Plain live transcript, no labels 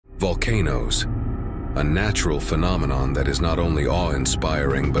Volcanoes, a natural phenomenon that is not only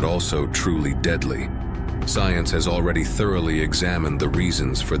awe-inspiring but also truly deadly. Science has already thoroughly examined the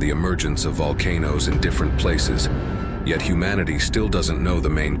reasons for the emergence of volcanoes in different places, yet humanity still doesn't know the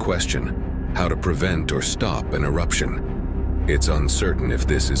main question: how to prevent or stop an eruption. It's uncertain if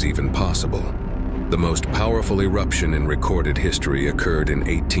this is even possible. The most powerful eruption in recorded history occurred in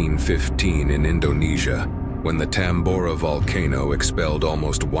 1815 in Indonesia, when the Tambora volcano expelled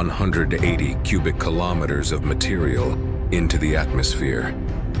almost 180 cubic kilometers of material into the atmosphere.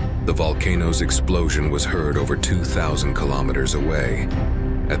 The volcano's explosion was heard over 2,000 kilometers away.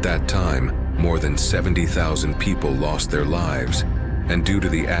 At that time, more than 70,000 people lost their lives, and due to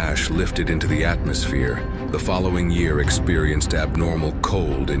the ash lifted into the atmosphere, the following year experienced abnormal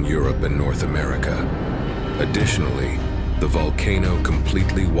cold in Europe and North America. Additionally, the volcano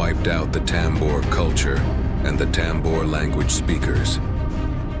completely wiped out the Tambor culture and the Tambor language speakers.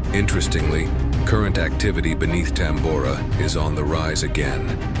 Interestingly, current activity beneath Tambora is on the rise again,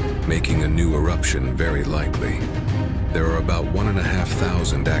 making a new eruption very likely. There are about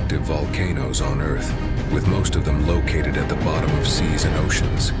 1,500 active volcanoes on Earth, with most of them located at the bottom of seas and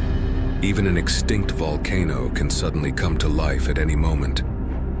oceans. Even an extinct volcano can suddenly come to life at any moment.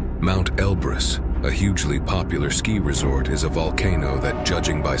 Mount Elbrus, a hugely popular ski resort, is a volcano that,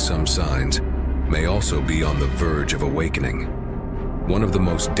 judging by some signs, may also be on the verge of awakening. One of the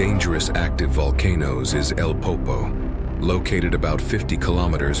most dangerous active volcanoes is El Popo, located about 50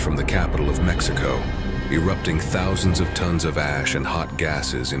 kilometers from the capital of Mexico, erupting thousands of tons of ash and hot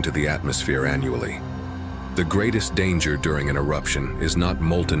gases into the atmosphere annually. The greatest danger during an eruption is not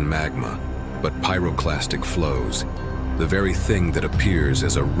molten magma, but pyroclastic flows, the very thing that appears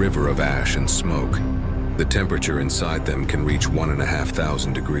as a river of ash and smoke. The temperature inside them can reach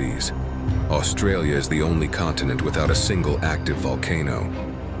 1,500 degrees. Australia is the only continent without a single active volcano.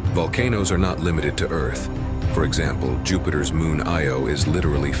 Volcanoes are not limited to Earth. For example, Jupiter's moon Io is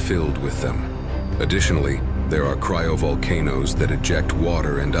literally filled with them. Additionally, there are cryovolcanoes that eject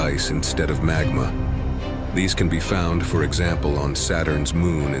water and ice instead of magma. These can be found, for example, on Saturn's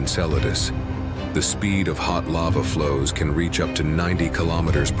moon Enceladus. The speed of hot lava flows can reach up to 90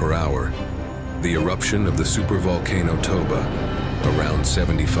 kilometers per hour. The eruption of the supervolcano Toba, around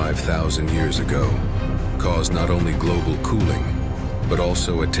 75,000 years ago, caused not only global cooling, but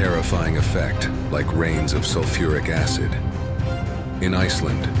also a terrifying effect like rains of sulfuric acid. In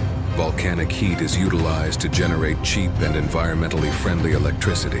Iceland, volcanic heat is utilized to generate cheap and environmentally friendly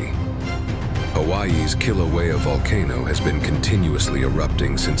electricity. Hawaii's Kilauea volcano has been continuously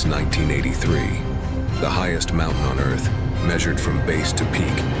erupting since 1983. The highest mountain on Earth, measured from base to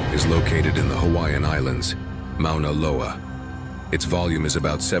peak, is located in the Hawaiian Islands, Mauna Loa. Its volume is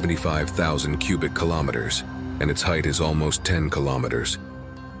about 75,000 cubic kilometers, and its height is almost 10 kilometers,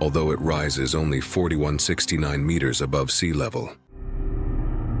 although it rises only 4,169 meters above sea level.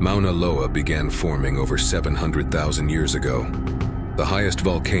 Mauna Loa began forming over 700,000 years ago. The highest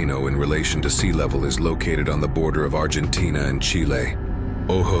volcano in relation to sea level is located on the border of Argentina and Chile,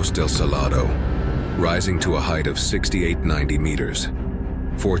 Ojos del Salado, rising to a height of 6,890 meters.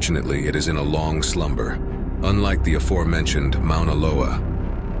 Fortunately, it is in a long slumber. Unlike the aforementioned Mauna Loa,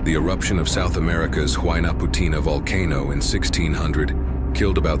 the eruption of South America's Huayna Putina volcano in 1600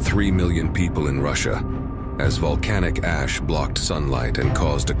 killed about 3 million people in Russia, as volcanic ash blocked sunlight and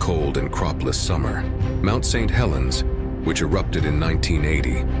caused a cold and cropless summer. Mount St. Helens, which erupted in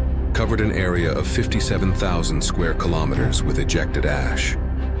 1980, covered an area of 57,000 square kilometers with ejected ash.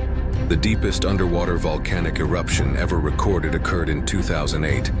 The deepest underwater volcanic eruption ever recorded occurred in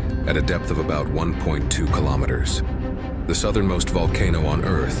 2008 at a depth of about 1.2 kilometers. The southernmost volcano on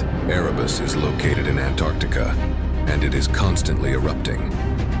Earth, Erebus, is located in Antarctica, and it is constantly erupting.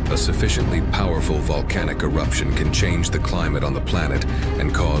 A sufficiently powerful volcanic eruption can change the climate on the planet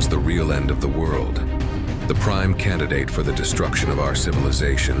and cause the real end of the world. The prime candidate for the destruction of our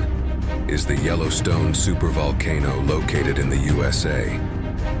civilization is the Yellowstone supervolcano located in the USA.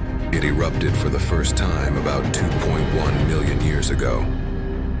 It erupted for the first time about 2.1 million years ago,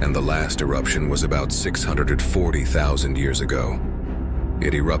 and the last eruption was about 640,000 years ago.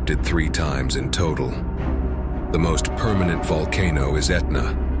 It erupted 3 times in total. The most permanent volcano is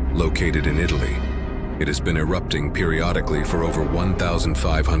Etna, located in Italy. It has been erupting periodically for over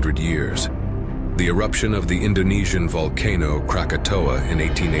 1,500 years. The eruption of the Indonesian volcano Krakatoa in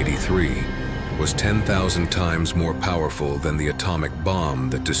 1883 was 10,000 times more powerful than the atomic bomb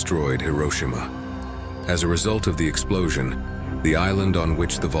that destroyed Hiroshima. As a result of the explosion, the island on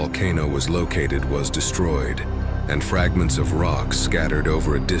which the volcano was located was destroyed, and fragments of rock scattered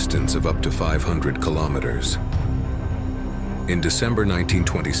over a distance of up to 500 kilometers. In December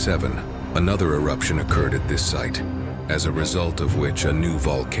 1927, another eruption occurred at this site, as a result of which a new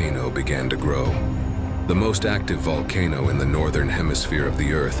volcano began to grow. The most active volcano in the northern hemisphere of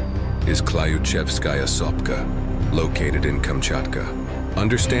the Earth is Klyuchevskaya Sopka, located in Kamchatka.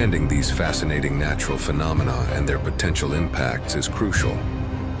 Understanding these fascinating natural phenomena and their potential impacts is crucial.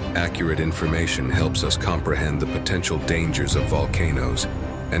 Accurate information helps us comprehend the potential dangers of volcanoes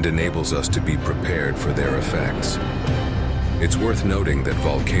and enables us to be prepared for their effects. It's worth noting that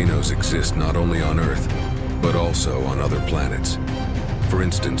volcanoes exist not only on Earth, but also on other planets. For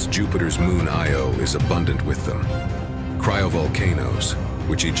instance, Jupiter's moon Io is abundant with them. Cryovolcanoes,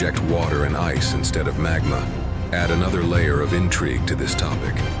 which eject water and ice instead of magma, add another layer of intrigue to this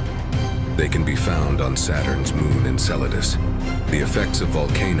topic. They can be found on Saturn's moon Enceladus. The effects of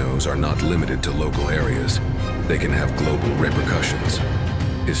volcanoes are not limited to local areas. They can have global repercussions.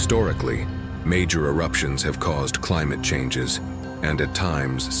 Historically, major eruptions have caused climate changes and at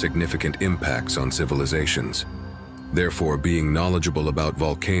times significant impacts on civilizations. Therefore, being knowledgeable about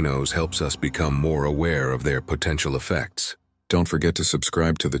volcanoes helps us become more aware of their potential effects. Don't forget to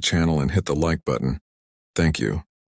subscribe to the channel and hit the like button. Thank you.